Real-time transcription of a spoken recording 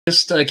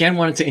Just again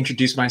wanted to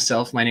introduce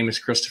myself. My name is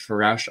Christopher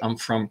Rauch. I'm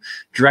from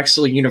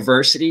Drexel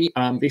University.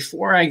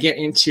 Before I get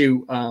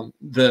into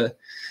the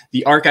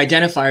ARK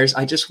identifiers,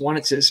 I just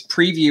wanted to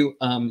preview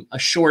a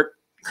short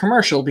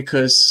commercial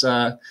because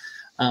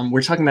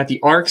we're talking about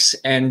the ARKs,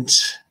 and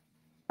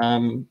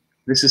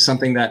this is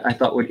something that I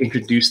thought would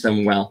introduce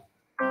them well.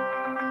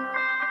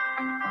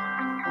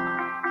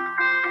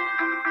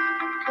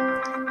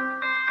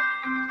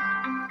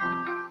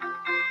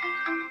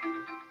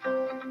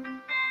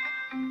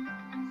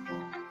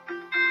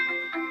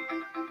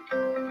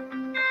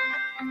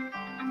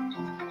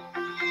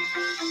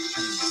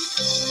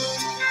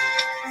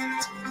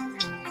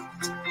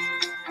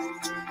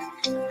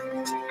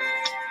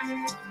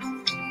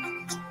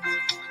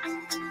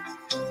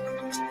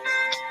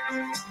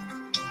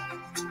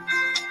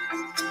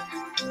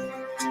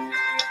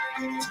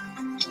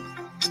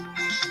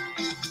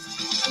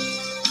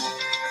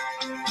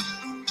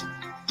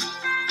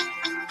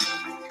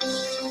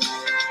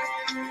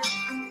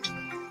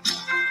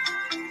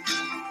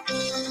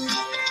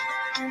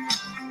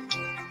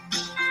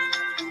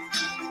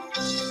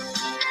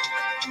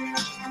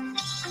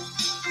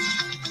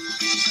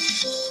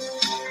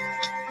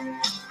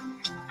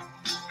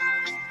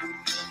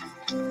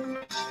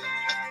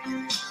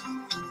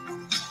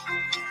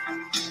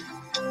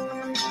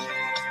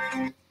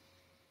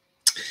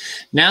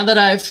 Now that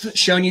I've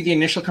shown you the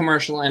initial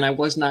commercial, and I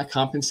was not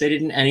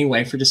compensated in any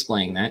way for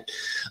displaying that,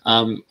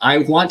 I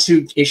want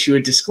to issue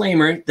a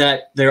disclaimer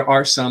that there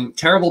are some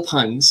terrible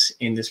puns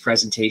in this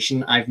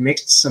presentation. I've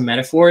mixed some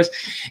metaphors,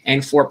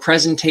 and for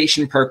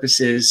presentation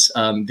purposes,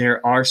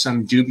 there are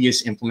some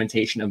dubious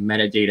implementation of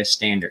metadata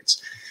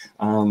standards.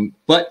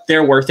 But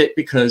they're worth it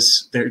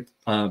because they're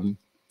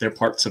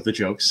parts of the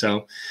joke.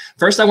 So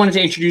first I wanted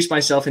to introduce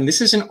myself, and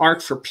this is an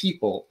ARK for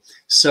people.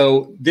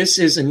 So this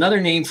is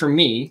another name for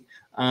me.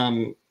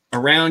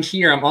 Around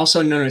here, I'm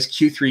also known as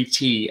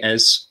Q3T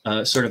as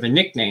sort of a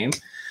nickname.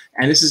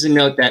 And this is a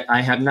note that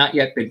I have not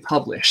yet been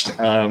published,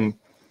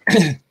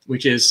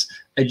 which is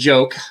a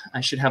joke.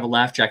 I should have a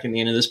laugh track in the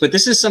end of this, but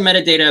this is some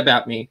metadata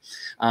about me.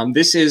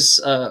 This is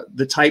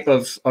the type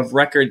of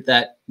record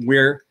that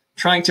we're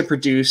trying to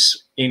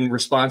produce in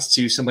response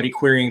to somebody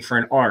querying for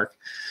an ARK.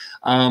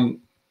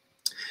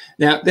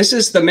 Now, this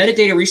is the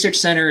Metadata Research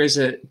Center is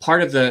a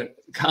part of the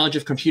College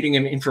of Computing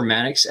and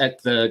Informatics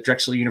at the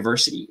Drexel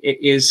University. It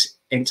is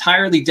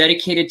entirely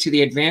dedicated to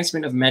the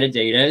advancement of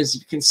metadata. As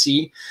you can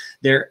see,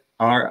 there's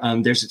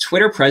a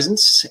Twitter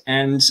presence,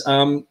 and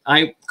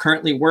I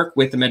currently work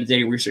with the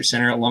Metadata Research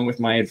Center along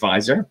with my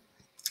advisor.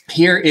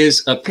 Here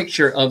is a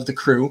picture of the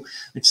crew.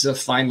 It's a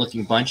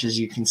fine-looking bunch, as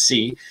you can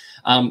see.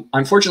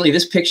 Unfortunately,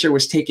 this picture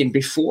was taken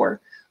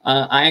before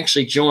I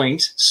actually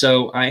joined,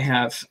 so I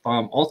have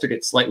altered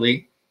it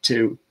slightly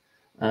to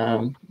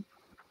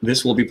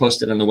this will be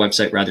posted on the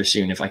website rather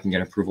soon if I can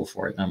get approval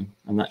for it. I'm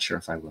not sure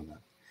if I will though.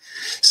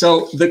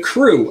 So the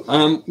crew,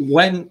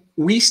 when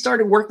we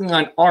started working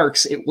on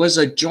ARKs, it was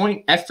a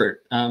joint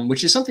effort,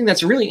 which is something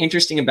that's really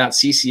interesting about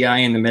CCI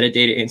and the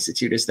Metadata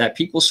Institute, is that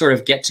people sort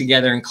of get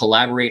together and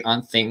collaborate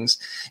on things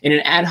in an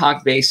ad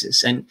hoc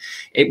basis. And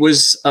it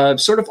was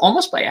sort of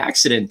almost by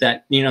accident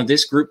that, you know,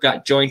 this group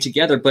got joined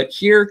together. But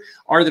here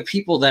are the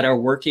people that are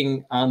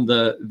working on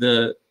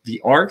the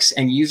ARKs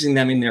and using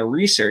them in their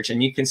research.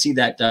 And you can see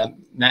that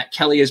Matt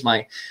Kelly is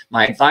my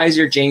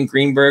advisor. Jane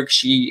Greenberg,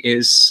 she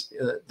is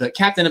the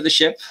captain of the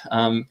ship.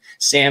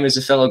 Sam is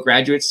a fellow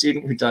graduate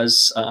student who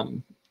does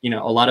you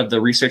know, a lot of the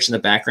research in the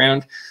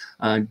background.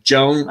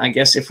 Joan, I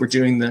guess if we're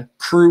doing the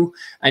crew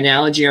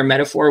analogy or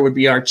metaphor, would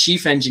be our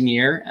chief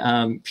engineer.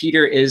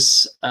 Peter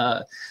is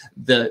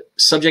the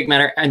subject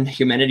matter and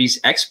humanities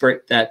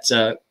expert that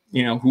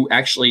you know, who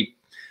actually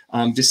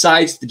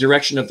decides the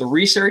direction of the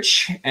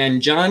research,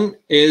 and John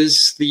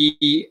is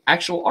the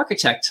actual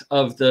architect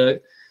of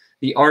the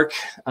ARK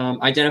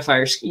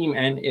identifier scheme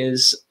and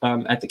is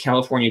at the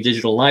California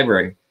Digital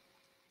Library.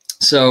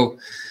 So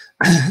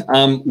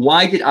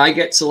why did I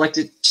get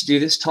selected to do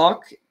this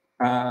talk?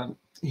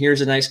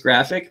 Here's a nice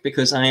graphic,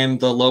 because I am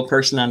the low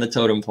person on the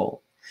totem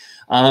pole.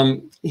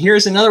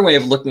 Here's another way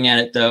of looking at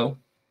it though,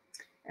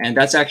 and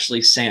that's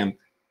actually Sam,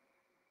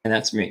 and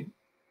that's me.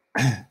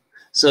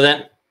 So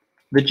that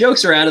the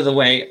jokes are out of the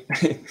way.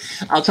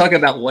 I'll talk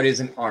about what is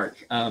an ARK.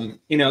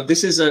 You know,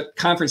 this is a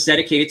conference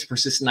dedicated to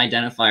persistent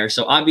identifier.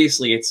 So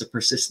obviously it's a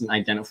persistent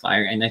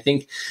identifier. And I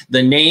think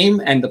the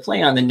name and the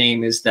play on the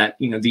name is that,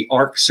 you know, the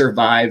ARK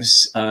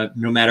survives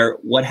no matter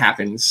what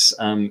happens,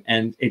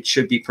 and it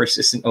should be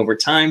persistent over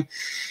time.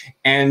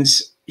 And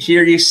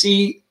here you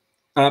see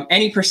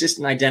any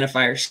persistent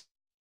identifier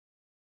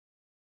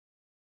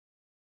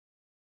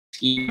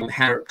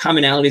have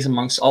commonalities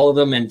amongst all of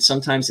them, and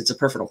sometimes it's a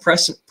personal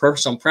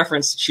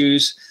preference to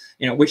choose,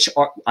 you know, which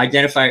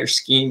identifier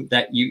scheme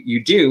that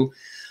you do.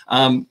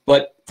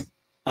 But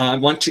I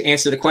want to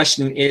answer the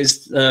question: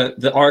 is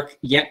the ARK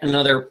yet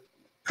another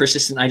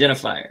persistent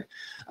identifier?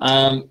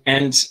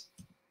 And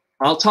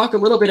I'll talk a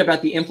little bit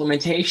about the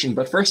implementation.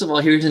 But first of all,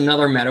 here's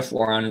another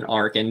metaphor on an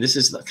ARK, and this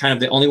is kind of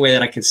the only way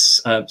that I could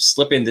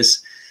slip in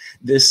this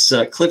this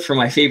clip from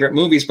my favorite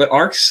movies, but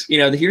ARKs,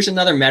 here's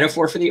another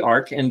metaphor for the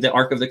Ark and the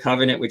Ark of the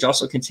Covenant, which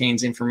also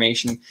contains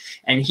information.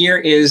 And here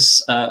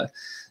is,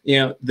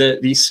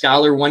 the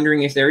scholar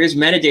wondering if there is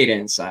metadata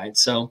inside.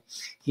 So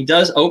he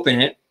does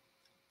open it.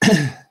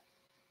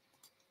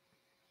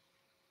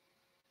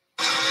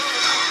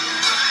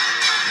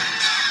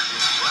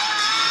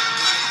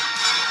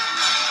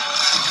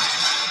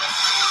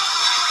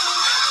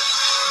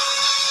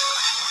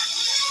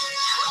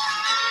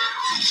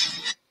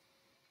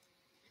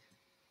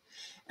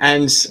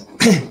 And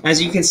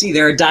as you can see,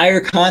 there are dire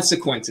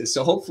consequences.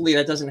 So hopefully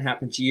that doesn't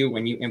happen to you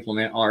when you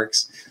implement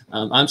ARKs.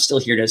 I'm still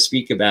here to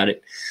speak about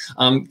it.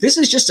 This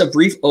is just a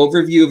brief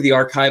overview of the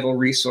archival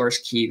resource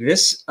key.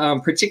 This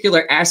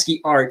particular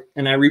ASCII art,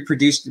 and I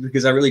reproduced it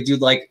because I really do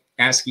like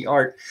ASCII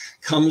art,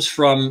 comes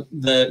from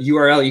the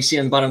URL you see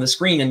on the bottom of the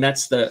screen, and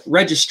that's the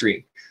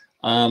registry.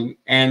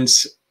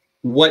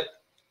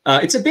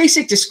 It's a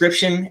basic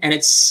description, and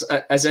it's,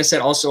 as I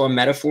said, also a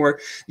metaphor.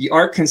 The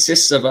ARK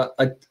consists of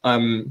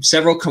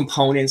several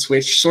components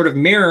which sort of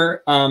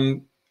mirror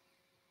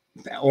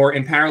or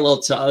in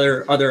parallel to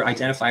other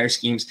identifier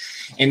schemes,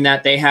 in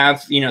that they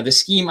have, the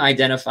scheme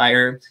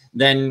identifier,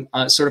 then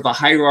sort of a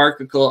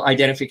hierarchical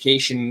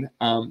identification.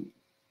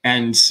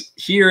 And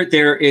here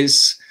there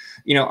is,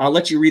 I'll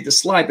let you read the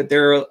slide, but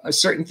there are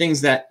certain things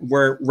that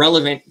were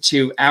relevant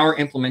to our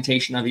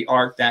implementation of the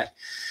ARK that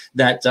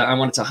I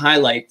wanted to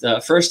highlight.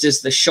 First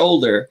is the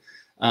shoulder.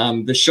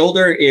 The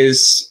shoulder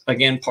is,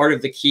 again, part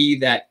of the key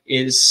that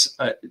is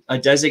a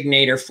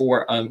designator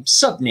for a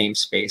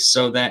sub-namespace,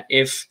 so that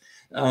if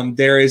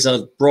there is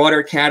a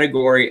broader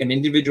category, an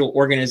individual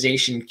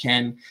organization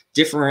can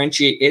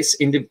differentiate its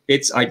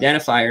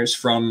identifiers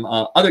from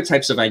other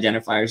types of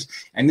identifiers.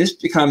 And this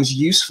becomes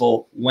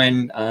useful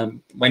when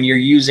you're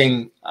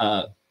using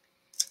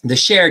the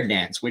shared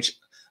NANs, which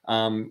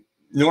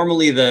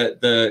normally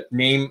the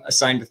name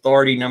assigned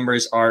authority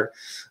numbers are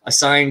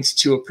assigned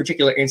to a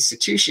particular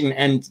institution,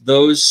 and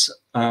those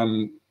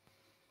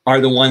are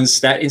the ones,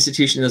 that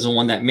institution is the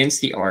one that mints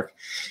the ARK,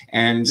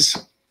 and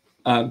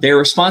they're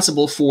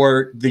responsible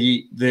for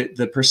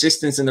the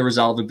persistence and the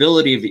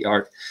resolvability of the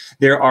ARK.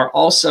 There are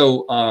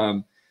also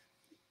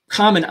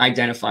common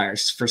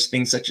identifiers for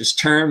things such as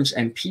terms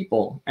and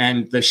people,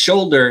 and the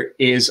shoulder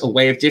is a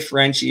way of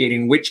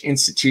differentiating which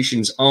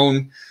institutions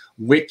own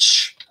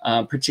which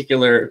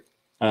particular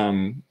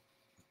term.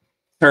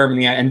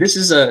 Yeah, and this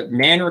is a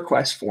NAN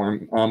request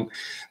form.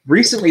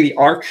 Recently, the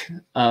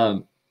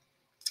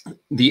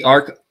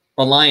ARK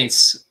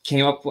Alliance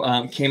came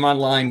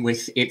online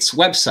with its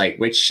website,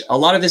 which a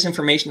lot of this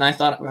information I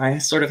thought I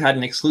sort of had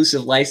an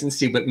exclusive license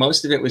to, but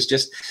most of it was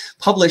just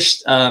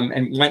published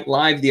and went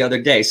live the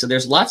other day. So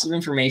there's lots of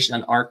information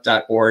on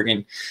ark.org,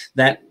 and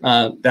that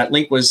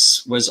link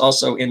was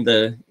also in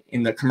the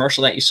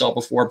commercial that you saw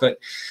before. But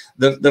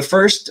the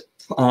first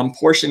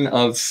portion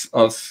of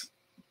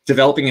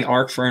developing an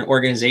ARK for an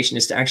organization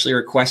is to actually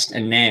request a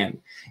NAN.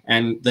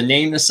 And the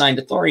name assigned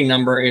authority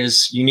number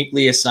is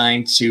uniquely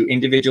assigned to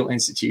individual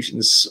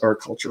institutions or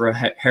cultural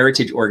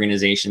heritage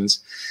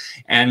organizations.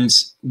 And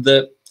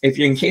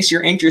in case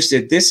you're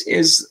interested, this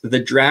is the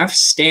draft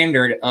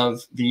standard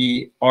of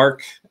the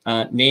ARK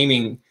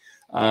naming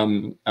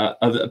of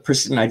a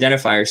persistent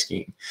identifier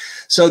scheme.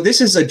 So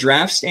this is a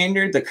draft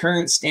standard. The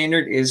current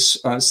standard is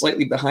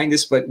slightly behind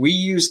this, but we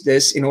use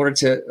this in order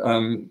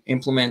to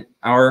implement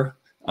our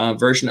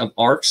version of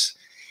ARKs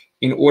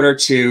in order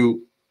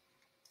to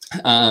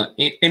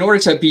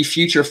be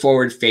future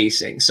forward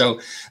facing.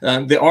 So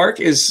the ARK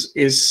is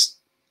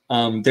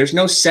there's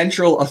no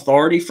central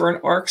authority for an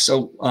ARK.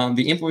 So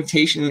the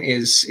implementation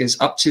is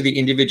up to the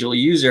individual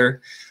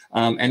user,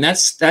 and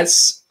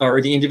that's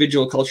or the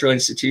individual cultural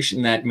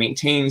institution that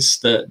maintains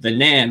the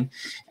NAN,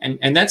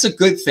 and that's a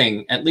good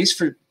thing, at least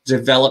for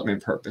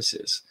development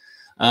purposes.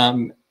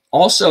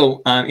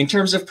 Also, in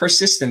terms of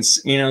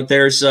persistence,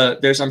 there's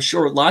I'm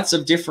sure lots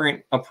of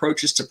different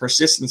approaches to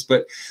persistence,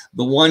 but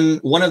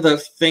one of the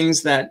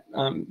things that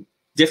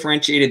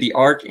differentiated the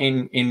ARK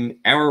in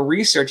our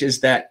research is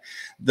that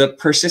the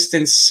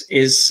persistence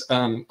is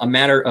a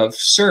matter of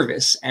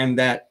service, and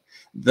that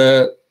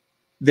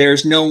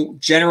there's no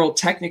general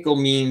technical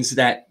means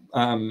that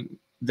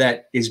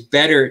is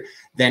better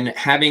than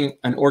having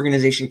an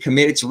organization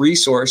commit its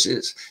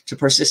resources to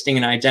persisting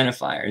an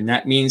identifier. And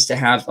that means to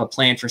have a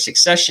plan for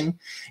succession,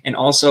 and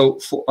also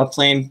for a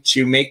plan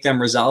to make them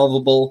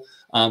resolvable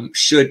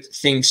should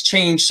things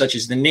change, such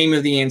as the name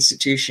of the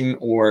institution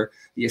or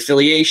the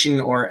affiliation,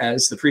 or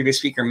as the previous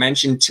speaker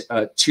mentioned,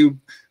 two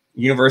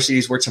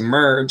universities were to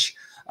merge.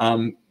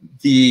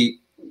 The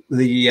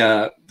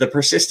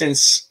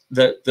persistence,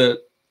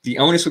 the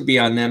onus would be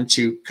on them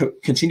to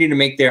continue to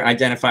make their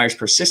identifiers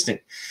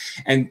persistent.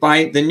 And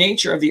by the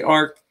nature of the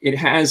ARK, it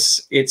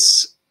has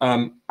its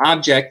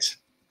object.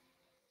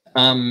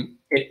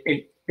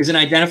 It is an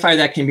identifier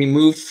that can be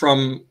moved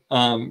from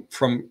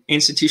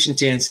institution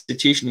to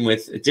institution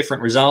with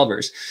different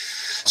resolvers.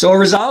 So a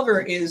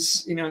resolver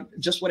is,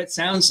 just what it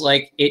sounds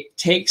like. It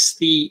takes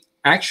the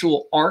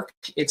actual ARK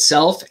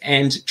itself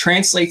and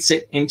translates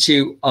it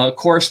into a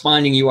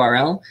corresponding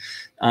URL.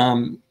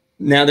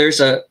 Now there's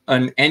an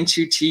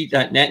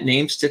n2t.net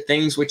names to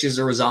things, which is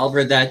a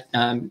resolver that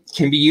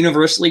can be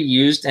universally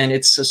used, and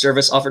it's a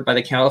service offered by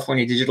the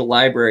California Digital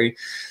Library.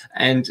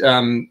 And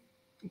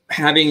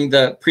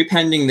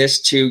prepending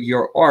this to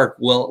your ARK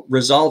will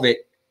resolve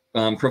it,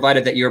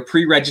 provided that you're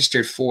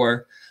pre-registered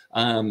for,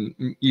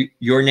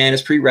 your NAN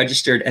is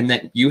pre-registered, and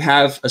that you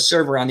have a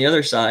server on the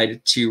other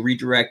side to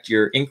redirect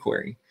your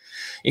inquiry.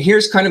 And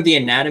here's kind of the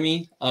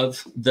anatomy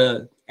of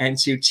the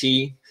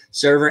N2T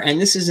server. And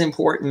this is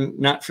important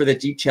not for the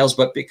details,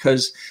 but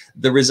because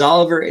the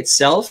resolver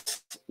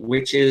itself,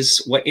 which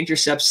is what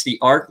intercepts the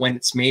ARK when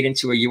it's made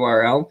into a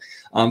URL,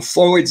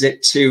 forwards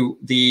it to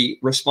the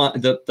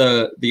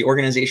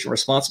organization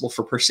responsible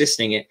for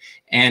persisting it.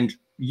 And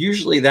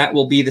usually that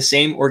will be the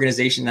same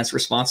organization that's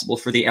responsible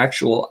for the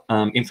actual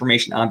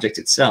information object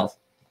itself.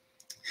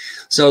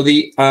 So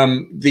the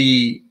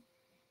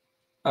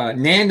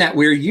NAN that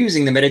we're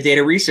using, the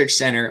Metadata Research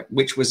Center,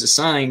 which was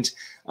assigned,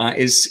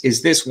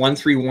 is this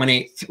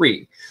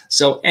 13183.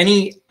 So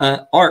any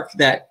ARK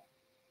that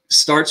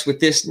starts with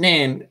this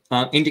NAN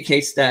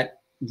indicates that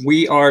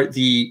we are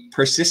the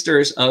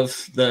persisters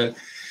of the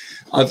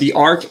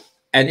ARK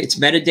and its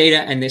metadata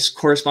and this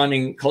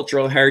corresponding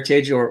cultural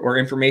heritage or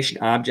information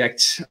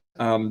object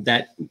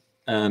that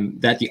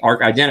the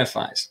ARK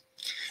identifies.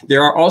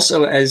 There are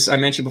also, as I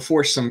mentioned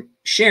before, some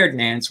shared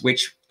NANs,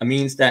 which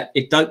means that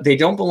they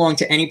don't belong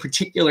to any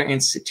particular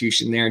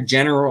institution. They're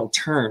general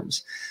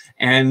terms.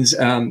 And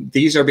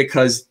these are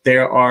because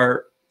there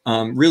are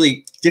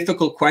really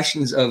difficult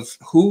questions of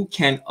who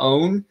can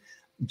own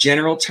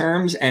general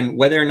terms and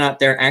whether or not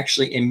they're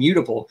actually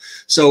immutable.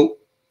 So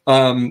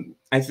one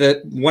of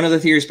the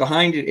theories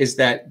behind it is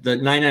that the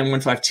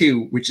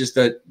 99152, which is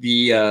the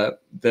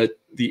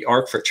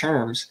ARK for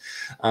terms,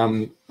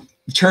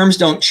 terms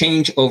don't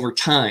change over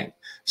time.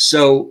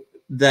 So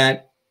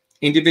that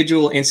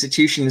individual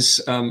institutions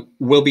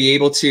will be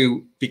able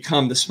to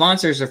become the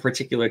sponsors of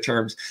particular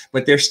terms,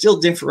 but they're still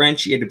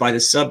differentiated by the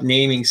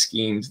sub-naming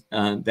schemes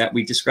that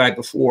we described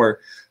before,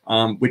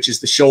 which is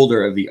the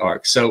shoulder of the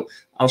ARK. So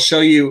I'll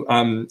show you,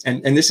 and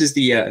this is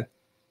the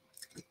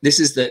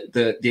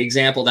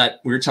example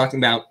that we were talking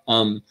about,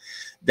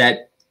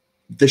 that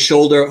the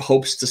shoulder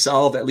hopes to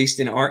solve, at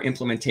least in our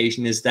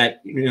implementation, is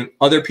that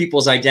other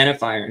people's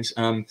identifiers.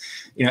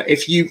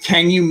 If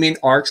you mint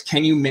ARKs,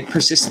 can you mint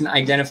persistent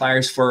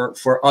identifiers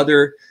for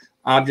other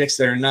objects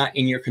that are not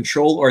in your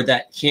control or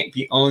that can't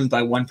be owned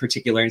by one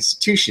particular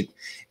institution?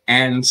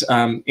 And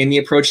in the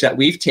approach that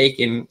we've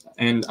taken,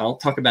 and I'll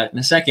talk about it in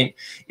a second,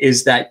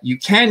 is that you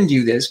can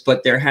do this,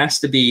 but there has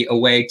to be a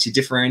way to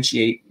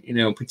differentiate,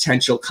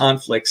 potential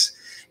conflicts.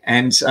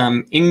 And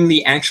in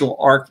the actual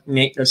ARK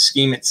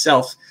scheme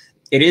itself,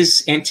 it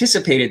is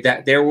anticipated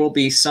that there will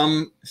be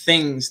some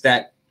things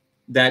that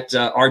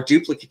are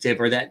duplicative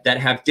or that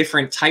have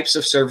different types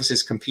of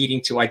services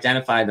competing to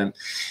identify them.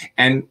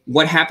 And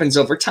what happens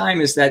over time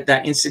is that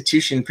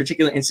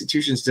particular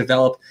institutions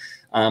develop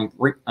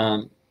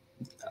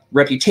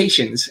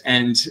reputations,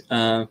 and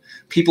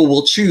people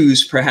will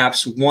choose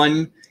perhaps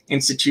one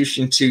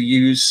institution to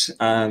use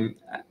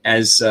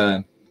as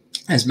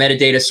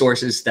metadata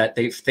sources that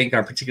they think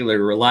are particularly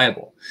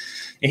reliable.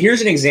 And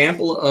here's an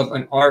example of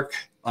an ARK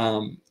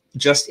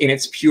just in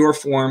its pure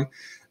form.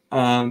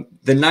 The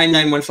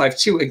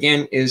 99152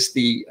 again is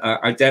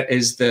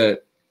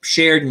the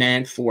shared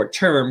NAN for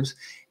terms,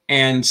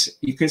 and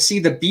you can see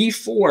the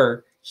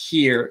B4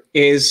 here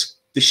is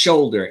the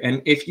shoulder.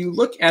 And if you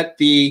look at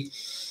the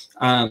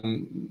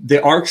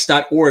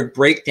ARKs.org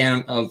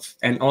breakdown of,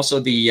 and also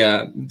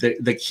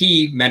the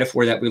key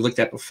metaphor that we looked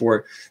at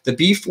before, the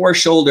B4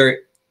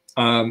 shoulder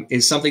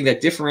is something that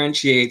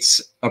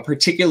differentiates a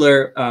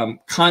particular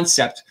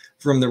concept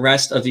from the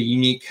rest of the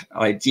unique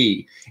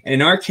ID. And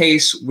in our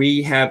case,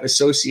 we have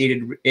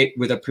associated it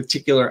with a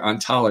particular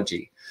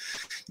ontology.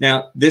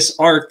 Now, this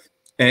ARK,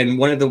 and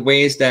one of the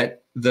ways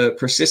that the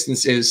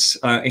persistence is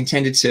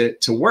intended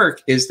to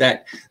work, is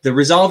that the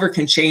resolver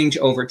can change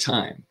over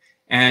time.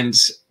 And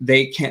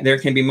there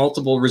can be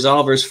multiple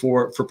resolvers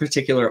for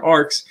particular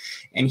ARKs.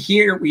 And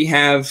here we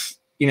have,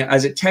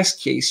 as a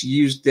test case,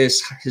 used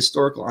this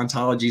historical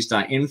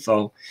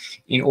ontologies.info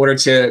in order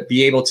to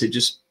be able to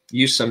just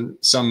use some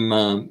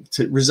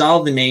to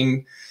resolve the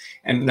name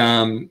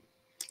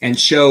and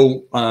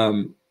show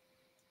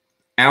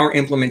our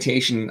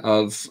implementation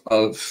of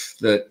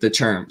the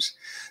terms.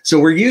 So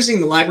we're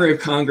using the Library of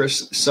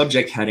Congress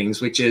subject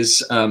headings, which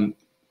is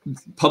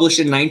published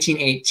in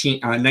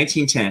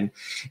 1910,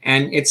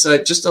 and it's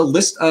just a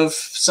list of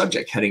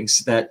subject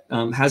headings that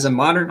has a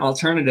modern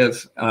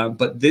alternative,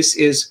 but this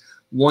is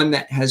one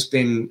that has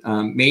been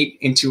made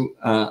into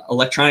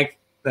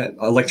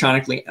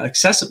electronically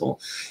accessible,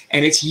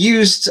 and it's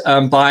used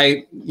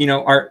by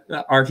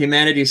our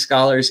humanities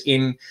scholars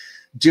in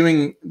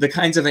doing the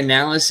kinds of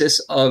analysis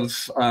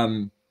of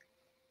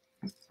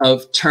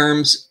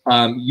terms,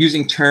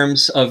 using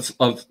terms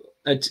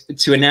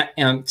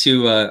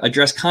to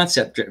address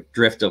concept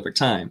drift over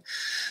time.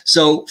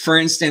 So, for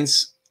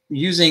instance,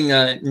 using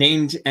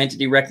named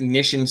entity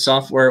recognition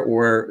software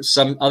or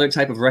some other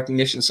type of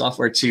recognition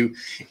software to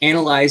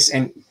analyze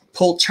and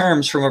pull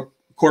terms from a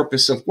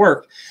corpus of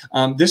work,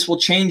 this will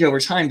change over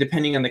time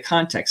depending on the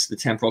context, the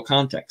temporal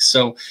context.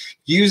 So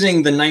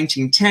using the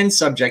 1910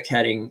 subject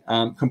heading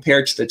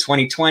compared to the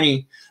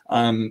 2020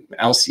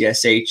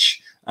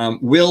 LCSH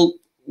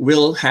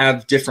will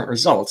have different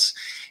results.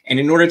 And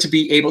in order to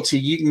be able to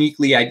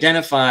uniquely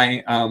identify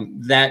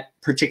that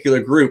particular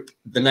group,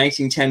 the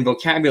 1910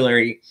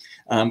 vocabulary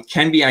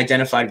can be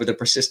identified with a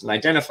persistent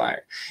identifier.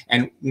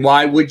 And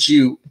why would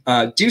you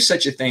do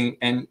such a thing?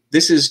 And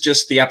this is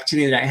just the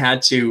opportunity that I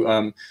had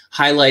to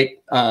highlight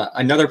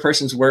another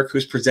person's work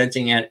who's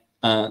presenting at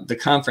the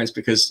conference,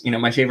 because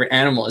my favorite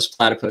animal is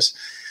platypus.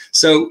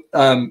 So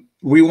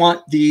we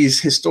want these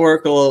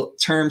historical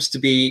terms to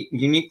be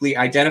uniquely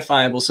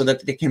identifiable so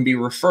that they can be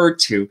referred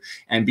to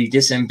and be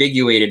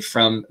disambiguated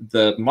from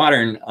the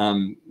modern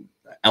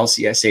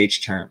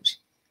LCSH terms.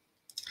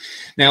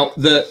 Now,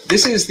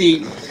 this is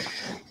the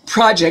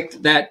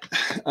project that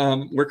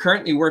we're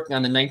currently working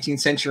on, the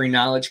 19th Century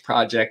Knowledge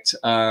Project,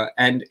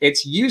 and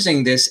it's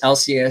using this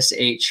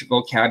LCSH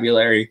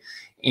vocabulary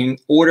in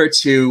order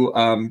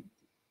to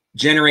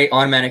generate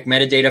automatic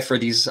metadata for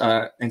these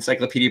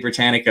Encyclopedia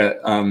Britannica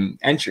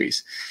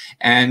entries.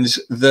 And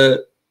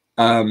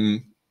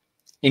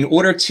in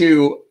order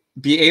to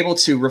be able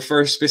to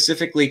refer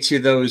specifically to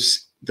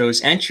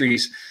those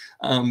entries,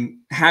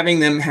 having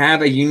them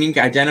have a unique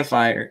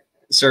identifier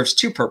serves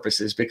two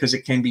purposes, because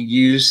it can be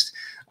used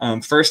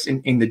first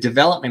in the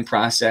development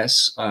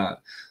process,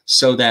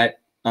 so that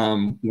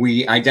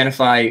we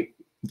identify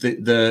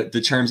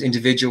the terms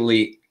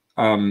individually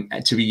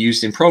to be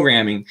used in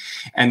programming.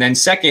 And then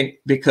second,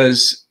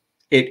 because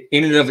it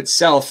in and of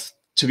itself,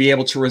 to be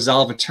able to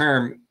resolve a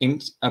term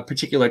in a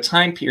particular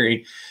time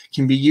period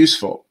can be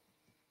useful.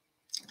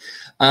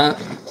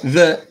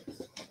 The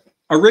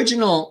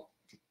original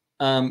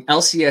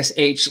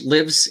LCSH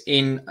lives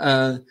in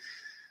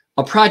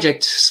a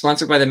project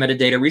sponsored by the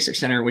Metadata Research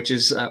Center, which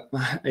is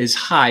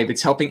Hive.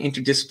 It's helping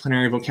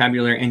interdisciplinary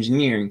vocabulary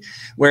engineering,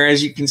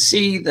 whereas you can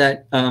see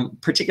that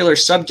particular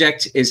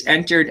subject is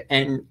entered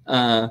and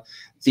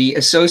the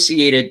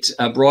associated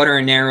broader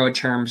and narrow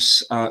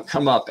terms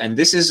come up. And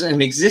this is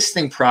an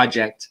existing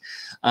project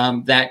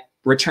that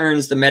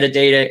returns the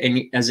metadata,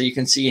 and as you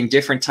can see, in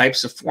different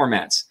types of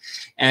formats.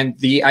 And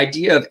the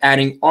idea of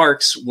adding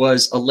ARKs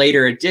was a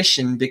later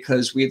addition,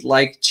 because we'd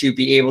like to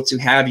be able to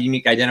have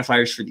unique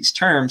identifiers for these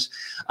terms.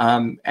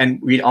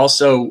 And we'd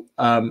also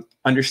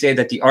understand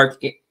that the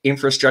ARK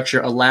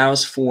infrastructure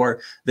allows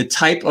for the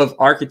type of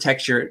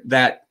architecture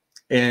that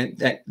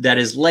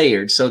is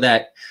layered, so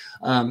that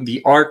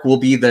the ARK will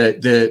be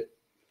the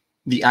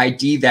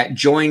ID that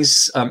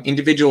joins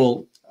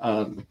individual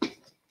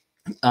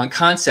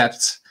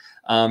concepts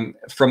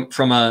from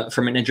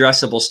an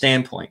addressable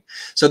standpoint.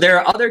 So there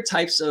are other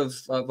types of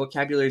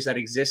vocabularies that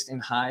exist in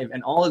Hive,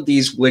 and all of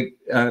these would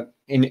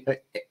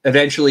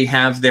eventually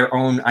have their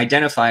own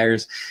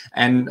identifiers.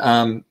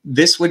 And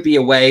this would be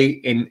a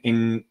way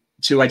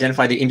to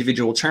identify the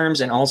individual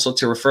terms and also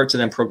to refer to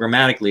them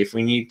programmatically if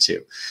we need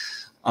to.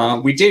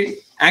 We did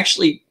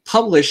actually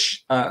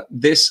publish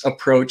this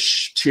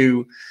approach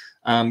to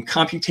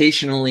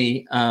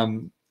computationally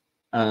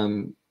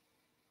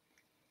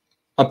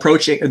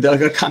approaching a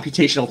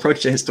computational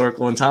approach to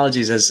historical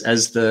ontologies,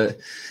 as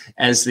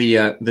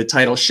the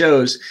title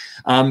shows.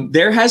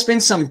 There has been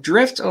some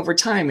drift over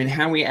time in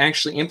how we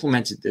actually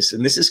implemented this,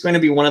 and this is going to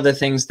be one of the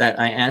things that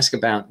I ask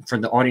about for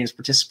the audience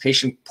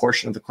participation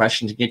portion of the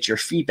question to get your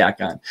feedback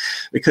on,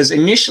 because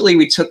initially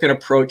we took an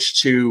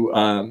approach to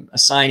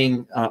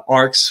assigning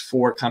ARKs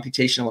for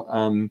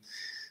computational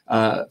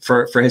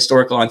for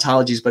historical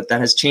ontologies, but that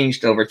has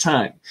changed over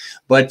time.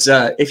 But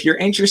if you're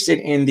interested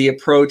in the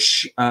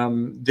approach,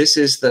 this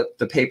is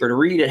the paper to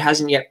read. It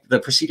hasn't yet,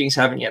 the proceedings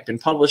haven't yet been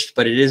published,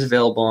 but it is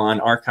available on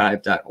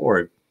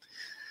archive.org.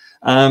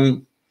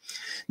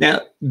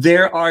 Now,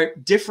 there are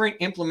different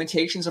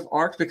implementations of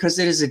ARK because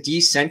it is a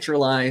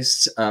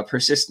decentralized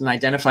persistent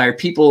identifier.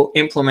 People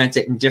implement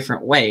it in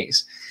different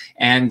ways.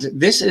 And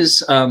this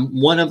is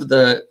one of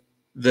the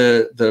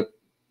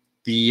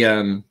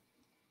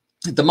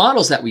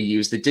models that we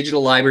use, the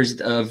digital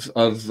libraries of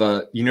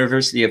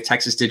University of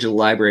Texas Digital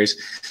Libraries,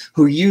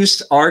 who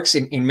used ARKs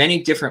in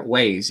many different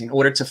ways in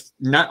order to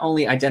not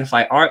only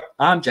identify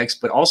objects,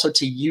 but also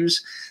to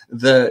use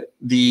the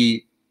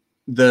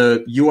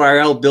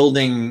URL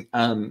building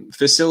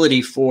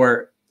facility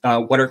for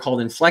what are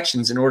called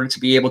inflections in order to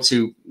be able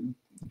to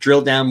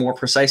drill down more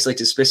precisely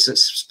to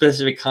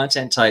specific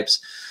content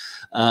types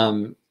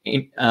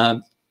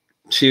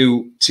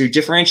to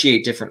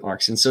differentiate different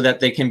ARKs, and so that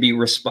they can be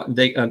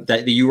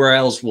that the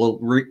URLs will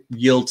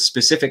yield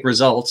specific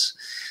results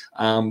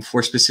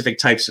for specific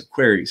types of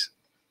queries.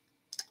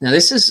 Now,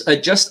 this is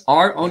just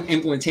our own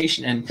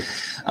implementation, and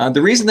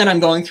the reason that I'm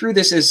going through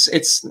this is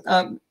it's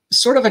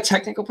sort of a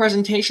technical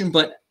presentation,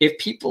 but if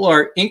people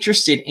are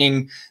interested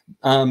in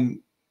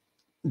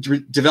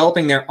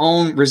developing their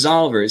own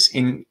resolvers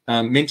in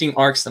minting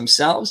ARKs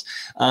themselves.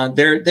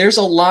 There's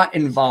a lot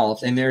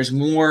involved, and there's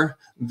more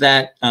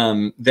that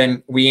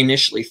than we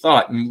initially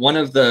thought. And one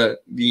of the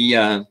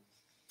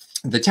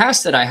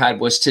tasks that I had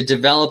was to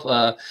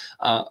develop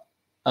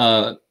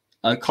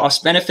a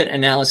cost-benefit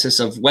analysis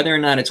of whether or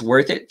not it's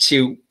worth it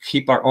to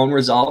keep our own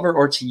resolver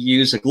or to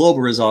use a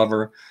global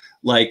resolver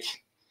like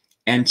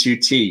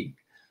N2T,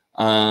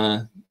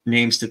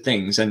 names to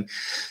things. And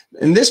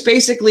this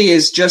basically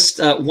is just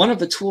one of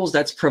the tools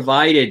that's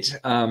provided.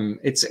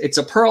 It's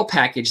a Perl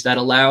package that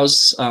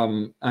allows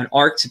an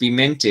ARK to be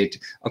minted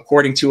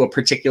according to a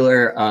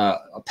particular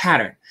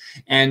pattern.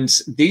 And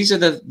these are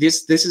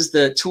this is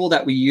the tool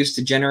that we use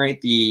to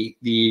generate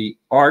the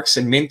ARKs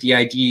and mint the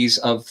IDs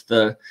of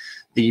the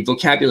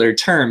vocabulary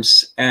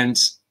terms. And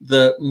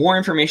the more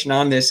information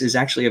on this is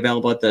actually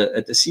available at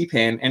the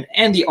CPAN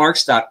and the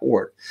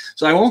ARKs.org.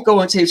 So I won't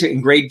go into it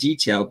in great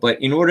detail,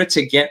 but in order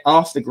to get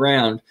off the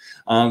ground,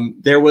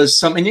 there was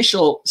some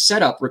initial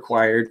setup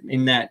required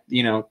in that,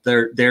 you know,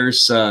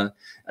 there's a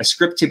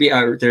script to be,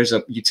 there's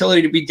a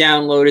utility to be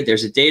downloaded,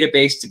 there's a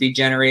database to be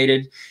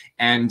generated,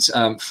 and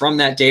from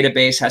that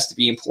database has to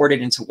be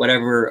imported into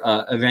whatever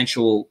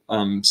eventual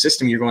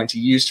system you're going to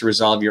use to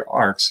resolve your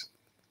ARKs.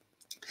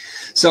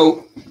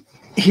 So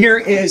here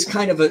is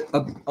kind of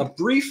a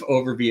brief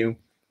overview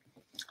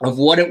of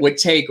what it would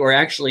take, or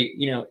actually,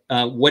 you know,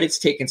 what it's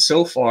taken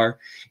so far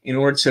in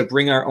order to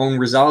bring our own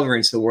resolver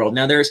into the world.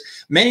 Now, there's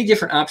many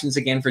different options,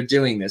 again, for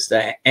doing this.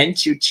 The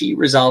N2T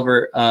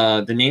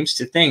resolver, the names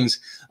to things,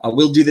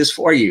 will do this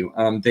for you.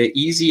 The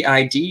Easy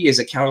ID is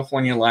a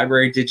California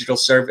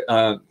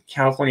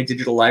California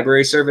Digital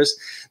Library Service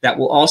that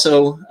will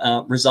also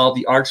resolve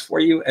the ARKs for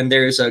you. And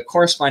there's a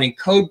corresponding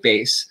code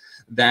base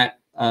that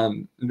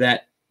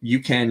you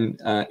can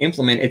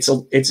implement.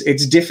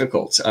 It's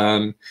difficult.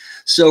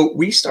 So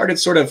we started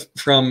sort of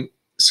from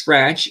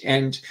scratch,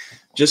 and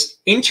just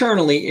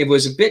internally, it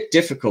was a bit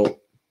difficult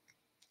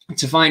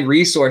to find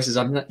resources.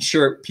 I'm not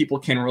sure people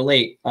can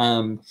relate,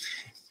 and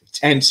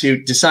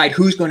to decide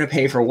who's going to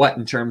pay for what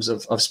in terms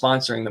of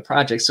sponsoring the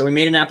project. So we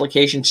made an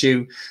application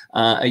to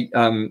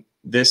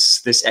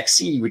this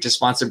XC, which is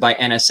sponsored by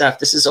NSF.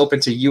 This is open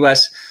to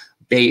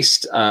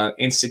US-based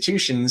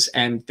institutions,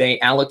 and they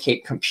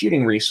allocate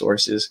computing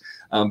resources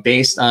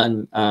based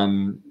on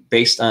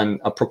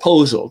a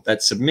proposal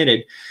that's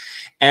submitted.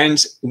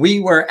 And we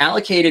were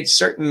allocated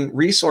certain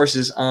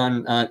resources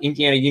on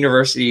Indiana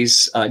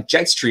University's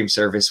Jetstream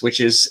service,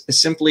 which is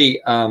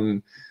simply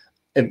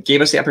it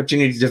gave us the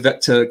opportunity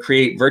to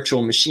create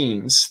virtual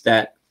machines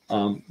that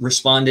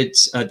responded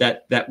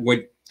that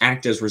would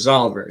act as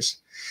resolvers.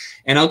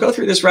 And I'll go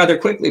through this rather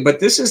quickly, but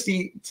this is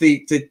the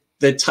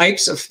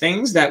types of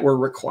things that were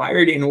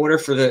required in order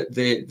for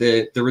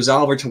the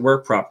resolver to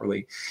work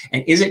properly.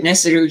 And is it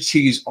necessary to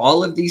use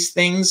all of these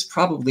things?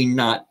 Probably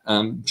not.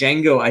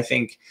 Django, I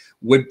think,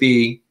 would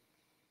be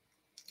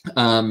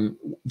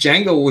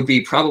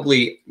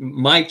probably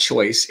my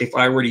choice if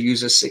I were to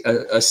use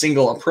a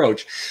single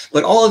approach.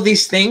 But all of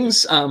these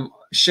things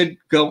should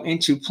go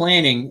into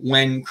planning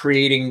when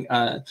creating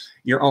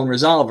your own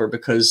resolver,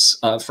 because,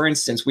 for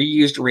instance, we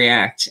used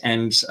React,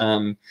 and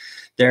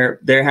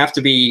there have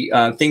to be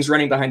things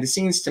running behind the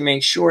scenes to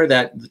make sure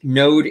that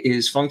Node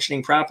is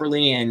functioning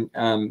properly, and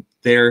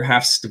there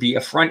has to be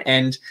a front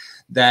end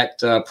that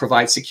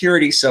provides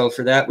security. So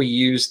for that, we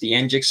use the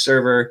Nginx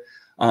server.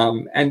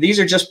 And these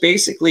are just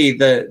basically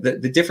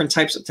the different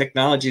types of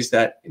technologies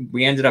that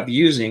we ended up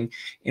using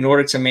in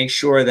order to make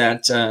sure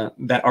that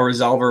that our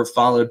resolver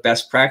followed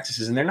best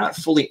practices, and they're not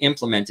fully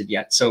implemented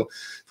yet. So,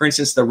 for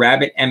instance, the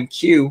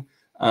RabbitMQ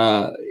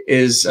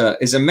is a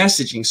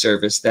messaging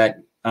service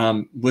that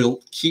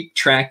will keep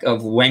track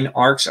of when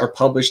ARKs are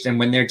published and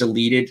when they're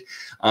deleted,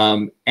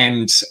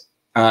 and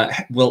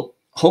will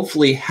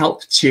hopefully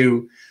help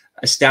to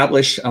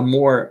establish a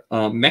more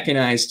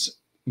mechanized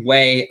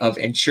way of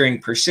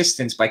ensuring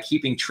persistence by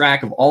keeping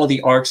track of all of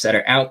the ARKs that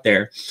are out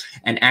there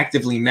and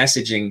actively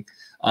messaging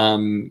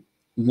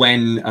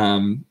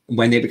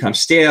when they become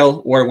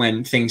stale or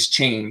when things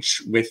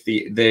change with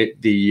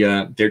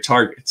their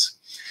targets.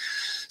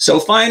 So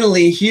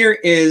finally, here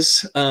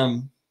is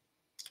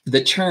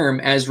the term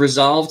as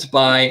resolved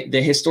by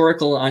the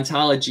historical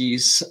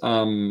ontologies,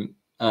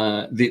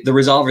 the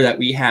resolver that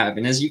we have.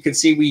 And as you can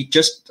see, we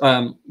just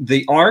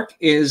the ARK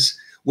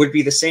would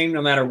be the same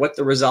no matter what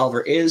the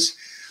resolver is.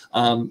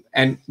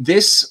 And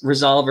this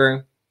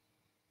resolver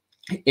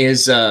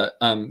is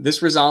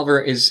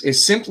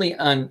simply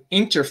an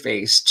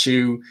interface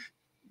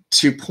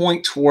to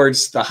point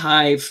towards the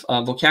Hive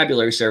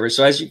vocabulary server.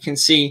 So as you can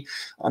see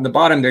on the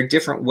bottom, there are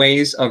different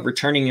ways of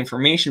returning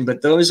information,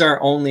 but those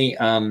are only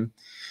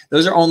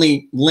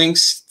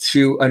links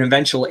to an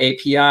eventual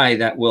API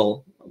that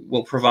will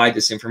provide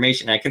this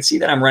information. I can see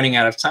that I'm running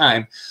out of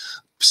time,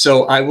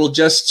 so I will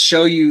just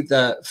show you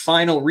the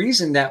final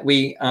reason that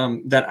we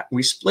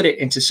split it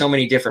into so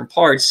many different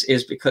parts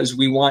is because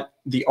we want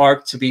the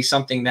ARK to be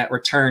something that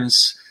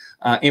returns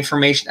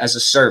information as a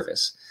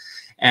service.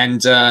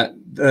 And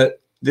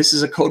this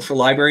is a Code for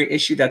Library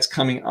issue that's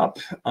coming up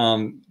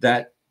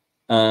that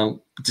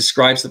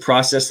describes the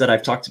process that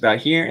I've talked about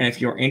here. And if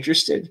you're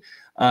interested,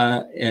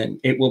 and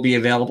it will be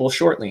available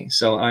shortly.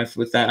 So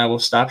with that, I will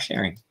stop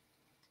sharing.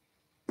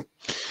 All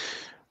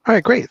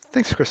right, great.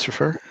 Thanks,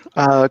 Christopher.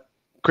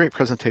 Great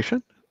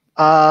presentation.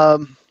 There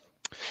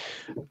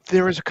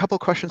is a couple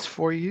questions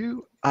for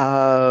you.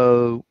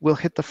 We'll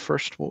hit the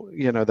first,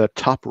 the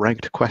top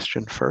ranked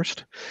question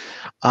first.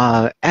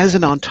 As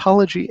an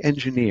ontology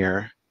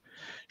engineer,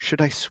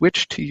 should I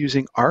switch to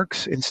using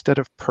ARKs instead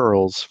of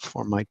pearls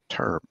for my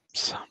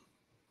terms?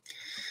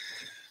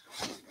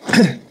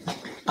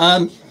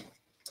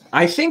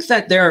 I think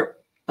that there,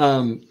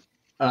 John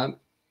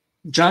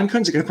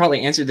Kunz could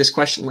probably answer this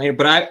question later,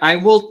 but I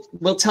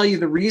will tell you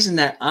the reason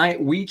that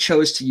we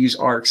chose to use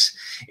ARKs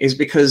is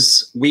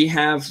because we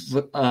have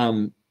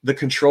the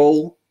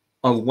control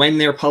of when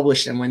they're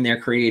published and when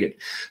they're created.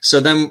 So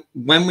then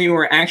when we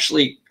were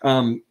actually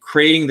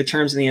creating the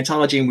terms in the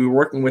ontology and we were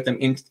working with them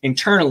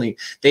internally,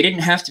 they didn't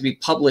have to be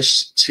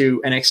published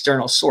to an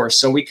external source.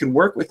 So we could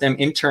work with them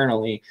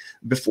internally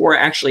before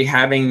actually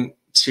having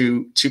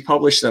to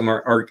publish them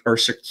or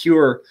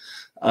secure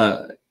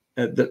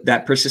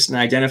that persistent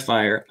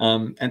identifier.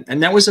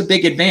 And that was a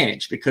big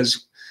advantage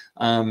because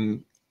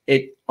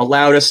it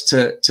allowed us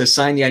to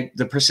sign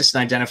the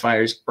persistent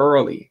identifiers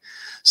early.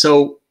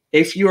 So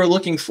if you are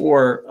looking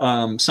for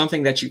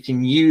something that you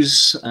can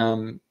use,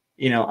 on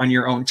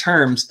your own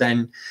terms,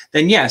 then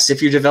yes, if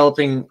you're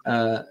developing,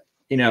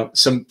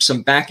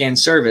 some back-end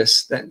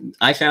service, then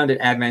I found it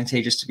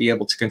advantageous to be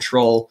able to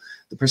control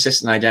the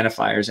persistent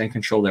identifiers and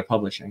control their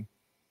publishing.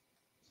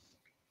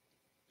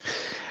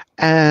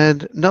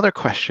 And another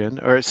question,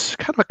 or it's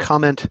kind of a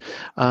comment,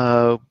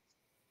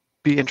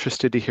 be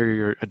interested to hear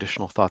your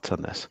additional thoughts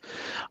on this.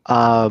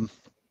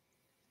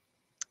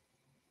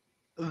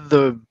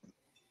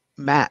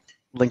 Matt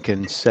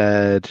Lincoln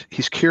said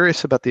he's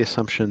curious about the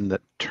assumption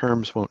that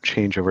terms won't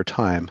change over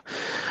time.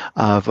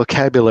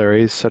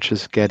 Vocabularies such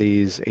as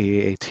Getty's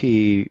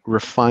AAT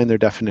refine their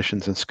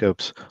definitions and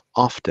scopes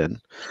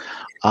often.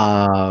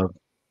 And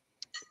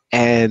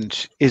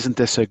isn't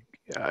this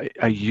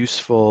a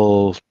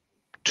useful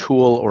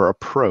tool or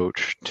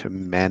approach to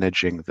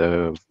managing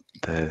the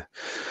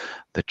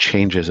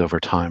changes over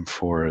time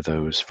for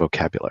those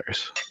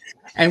vocabularies?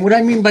 And what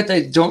I mean by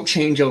they don't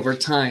change over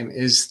time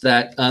is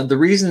that the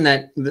reason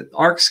that the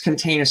ARKs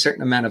contain a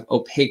certain amount of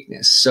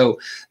opaqueness, so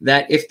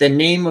that if the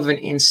name of an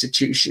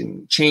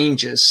institution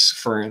changes,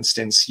 for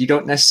instance, you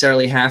don't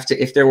necessarily have to,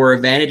 if there were a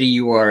vanity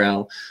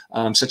URL,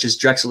 such as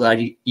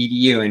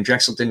Drexel.edu, and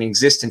Drexel didn't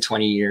exist in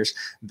 20 years,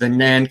 the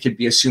NAN could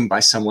be assumed by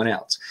someone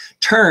else.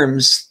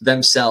 Terms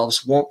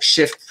themselves won't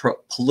shift for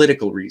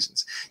political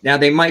reasons. Now,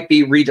 they might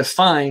be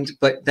redefined,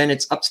 but then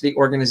it's up to the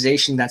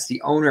organization that's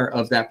the owner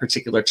of that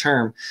particular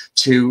term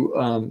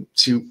to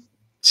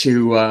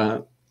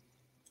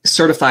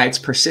certify its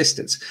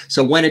persistence.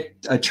 So when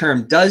a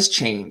term does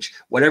change,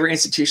 whatever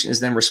institution is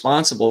then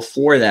responsible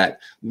for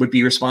that would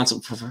be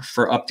responsible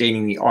for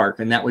updating the ARK,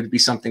 and that would be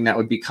something that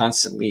would be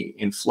constantly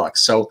in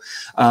flux. So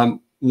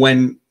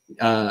when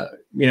I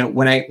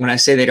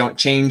say they don't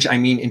change, I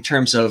mean in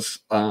terms of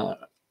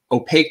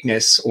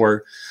opaqueness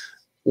or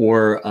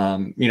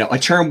a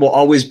term will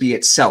always be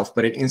itself,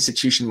 but an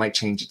institution might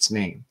change its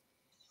name.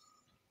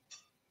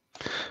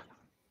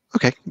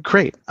 Okay,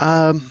 great.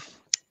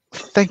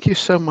 Thank you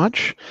so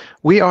much.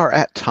 We are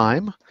at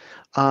time.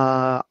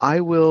 I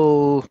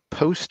will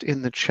post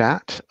in the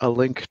chat a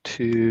link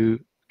to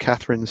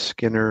Catherine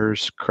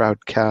Skinner's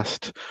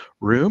Crowdcast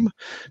room.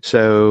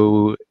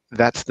 So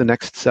that's the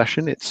next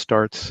session. It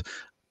starts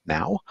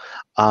now.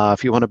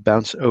 If you want to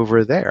bounce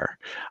over there.